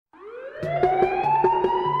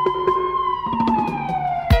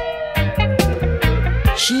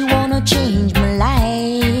wanna change my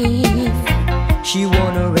life. She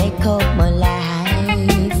wanna wreck up my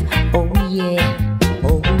life. Oh yeah,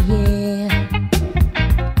 oh yeah.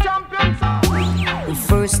 The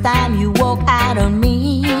first time you walk out on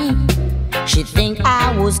me, she think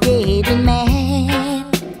I was getting mad.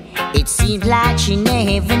 It seemed like she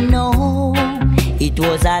never know. It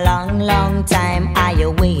was a long, long time I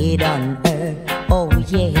waited on her. Oh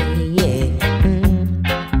yeah, yeah.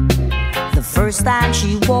 The first time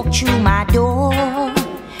she walked through my door,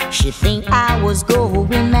 she think I was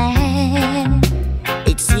going mad.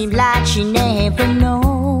 It seemed like she never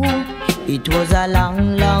know. It was a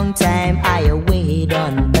long, long time I waited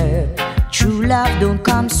on her. True love don't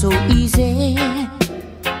come so easy.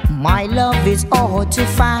 My love is hard to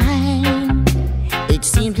find. It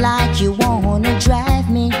seems like you wanna drive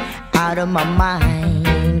me out of my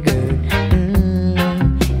mind, girl.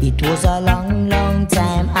 It was a long, long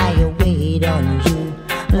time I waited on you,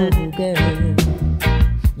 oh girl.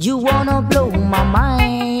 You wanna blow my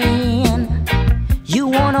mind. You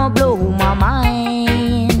wanna blow my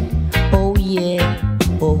mind. Oh yeah,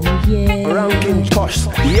 oh yeah. Ranking Tosh,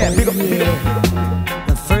 yeah, big up, big up.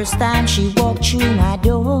 The first time she walked through my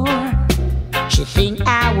door, she think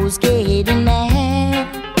I was getting mad.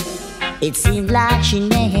 It seemed like she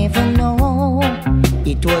never know.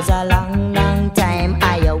 It was a long, long time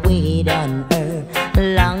I waited on her.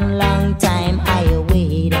 Long, long time I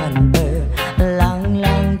waited on her. Long,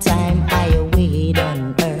 long time I waited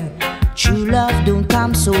on her. True love don't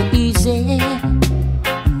come so easy.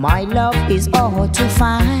 My love is hard to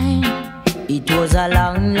find. It was a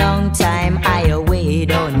long, long time I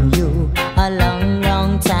waited on you. A long,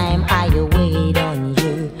 long time I waited on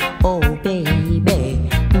you. Oh baby,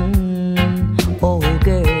 oh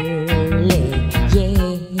girl, yeah.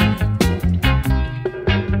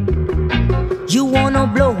 You wanna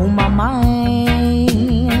blow my mind.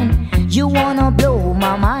 You wanna blow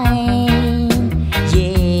my mind,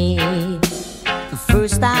 yeah. The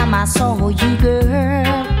first time I saw you, girl,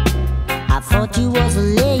 I thought you was a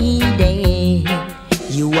lady.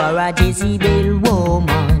 You are a Jezebel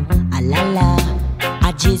woman, a la la. A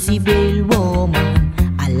Jezebel woman,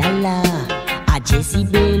 a la la. A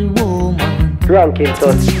Jezebel woman. Ranking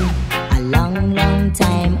Tosh. A long, long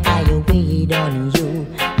time I wait on you.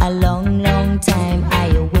 A long, long time I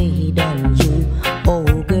wait on you. Oh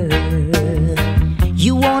girl,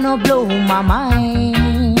 you wanna blow my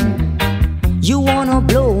mind. You wanna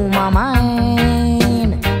blow my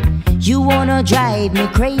mind. You wanna drive me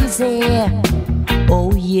crazy.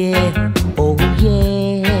 Oh yeah, oh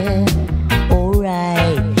yeah.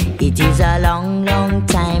 Alright, it is a long, long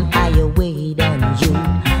time I wait on you.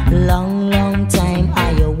 Long, long time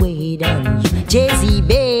I wait on you.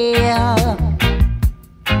 Jezebel,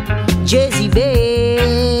 Jezebel,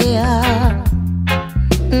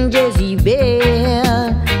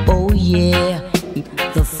 Jezebel. Oh yeah.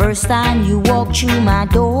 The first time you walked through my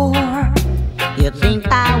door, you think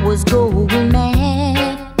I was going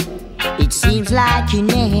mad. It seems like you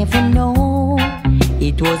never know.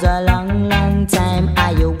 It was a long, long time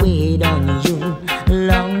I waited on you.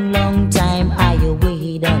 Long, long time I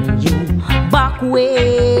waited on you. Back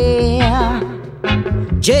where,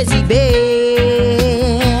 Jezebel.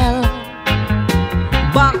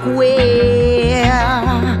 Back where,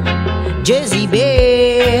 Jezebel.